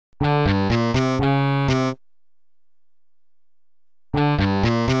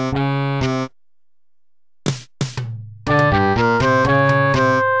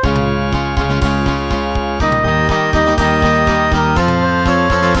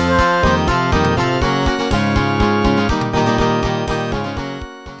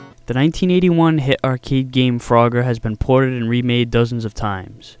The 1981 hit arcade game Frogger has been ported and remade dozens of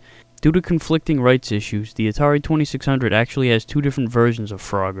times. Due to conflicting rights issues, the Atari 2600 actually has two different versions of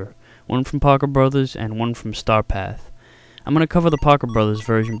Frogger, one from Parker Brothers and one from Starpath. I'm going to cover the Parker Brothers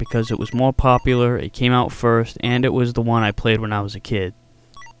version because it was more popular, it came out first, and it was the one I played when I was a kid.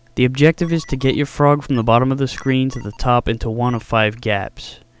 The objective is to get your frog from the bottom of the screen to the top into one of 5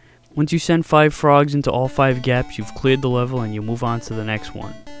 gaps. Once you send 5 frogs into all 5 gaps, you've cleared the level and you move on to the next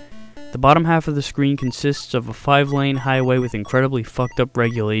one. The bottom half of the screen consists of a 5-lane highway with incredibly fucked up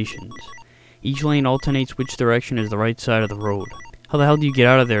regulations. Each lane alternates which direction is the right side of the road. How the hell do you get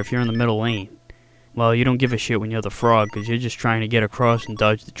out of there if you're in the middle lane? Well, you don't give a shit when you're the frog because you're just trying to get across and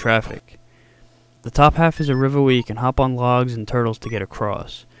dodge the traffic. The top half is a river where you can hop on logs and turtles to get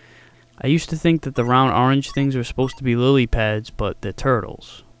across. I used to think that the round orange things were supposed to be lily pads, but they're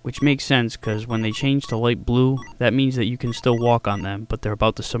turtles. Which makes sense, because when they change to light blue, that means that you can still walk on them, but they're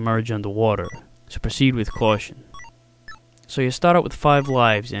about to submerge underwater. So proceed with caution. So you start out with 5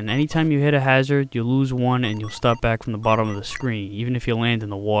 lives, and anytime you hit a hazard, you lose 1 and you'll start back from the bottom of the screen, even if you land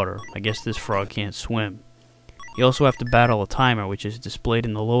in the water. I guess this frog can't swim. You also have to battle a timer, which is displayed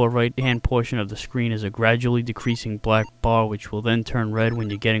in the lower right-hand portion of the screen as a gradually decreasing black bar, which will then turn red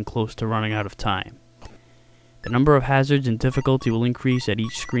when you're getting close to running out of time. The number of hazards and difficulty will increase at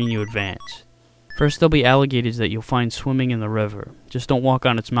each screen you advance. First there'll be alligators that you'll find swimming in the river. Just don't walk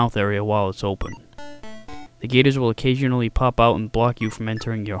on its mouth area while it's open. The gators will occasionally pop out and block you from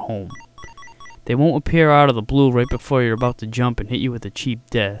entering your home. They won't appear out of the blue right before you're about to jump and hit you with a cheap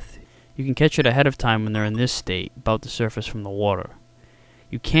death. You can catch it ahead of time when they're in this state, about to surface from the water.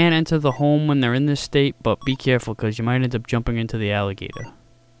 You can enter the home when they're in this state, but be careful because you might end up jumping into the alligator.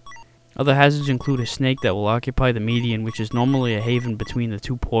 Other hazards include a snake that will occupy the median, which is normally a haven between the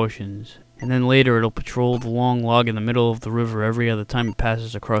 2 portions, and then later it'll patrol the long log in the middle of the river every other time it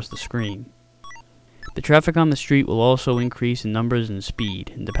passes across the screen. The traffic on the street will also increase in numbers and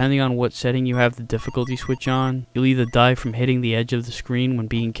speed, and depending on what setting you have the difficulty switch on, you'll either die from hitting the edge of the screen when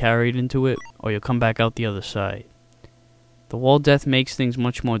being carried into it, or you'll come back out the other side. The wall death makes things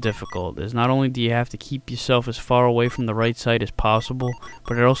much more difficult, as not only do you have to keep yourself as far away from the right side as possible,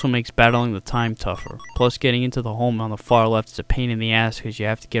 but it also makes battling the time tougher. Plus, getting into the home on the far left is a pain in the ass because you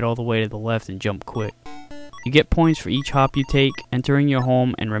have to get all the way to the left and jump quick. You get points for each hop you take, entering your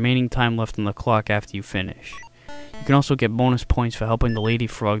home, and remaining time left on the clock after you finish. You can also get bonus points for helping the lady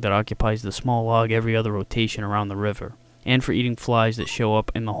frog that occupies the small log every other rotation around the river, and for eating flies that show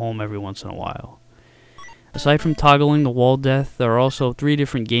up in the home every once in a while. Aside from toggling the wall death, there are also 3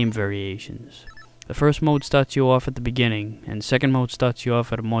 different game variations. The first mode starts you off at the beginning, and second mode starts you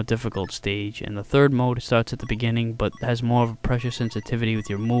off at a more difficult stage, and the third mode starts at the beginning but has more of a pressure sensitivity with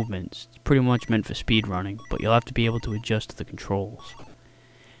your movements. It's pretty much meant for speedrunning, but you'll have to be able to adjust to the controls.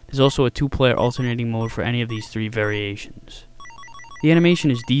 There's also a 2-player alternating mode for any of these 3 variations. The animation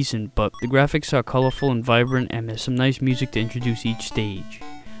is decent, but the graphics are colorful and vibrant, and there's some nice music to introduce each stage.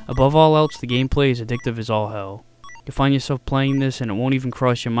 Above all else, the gameplay is addictive as all hell. You'll find yourself playing this and it won't even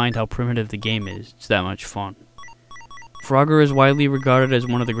cross your mind how primitive the game is. It's that much fun. Frogger is widely regarded as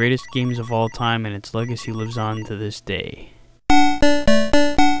one of the greatest games of all time, and its legacy lives on to this day.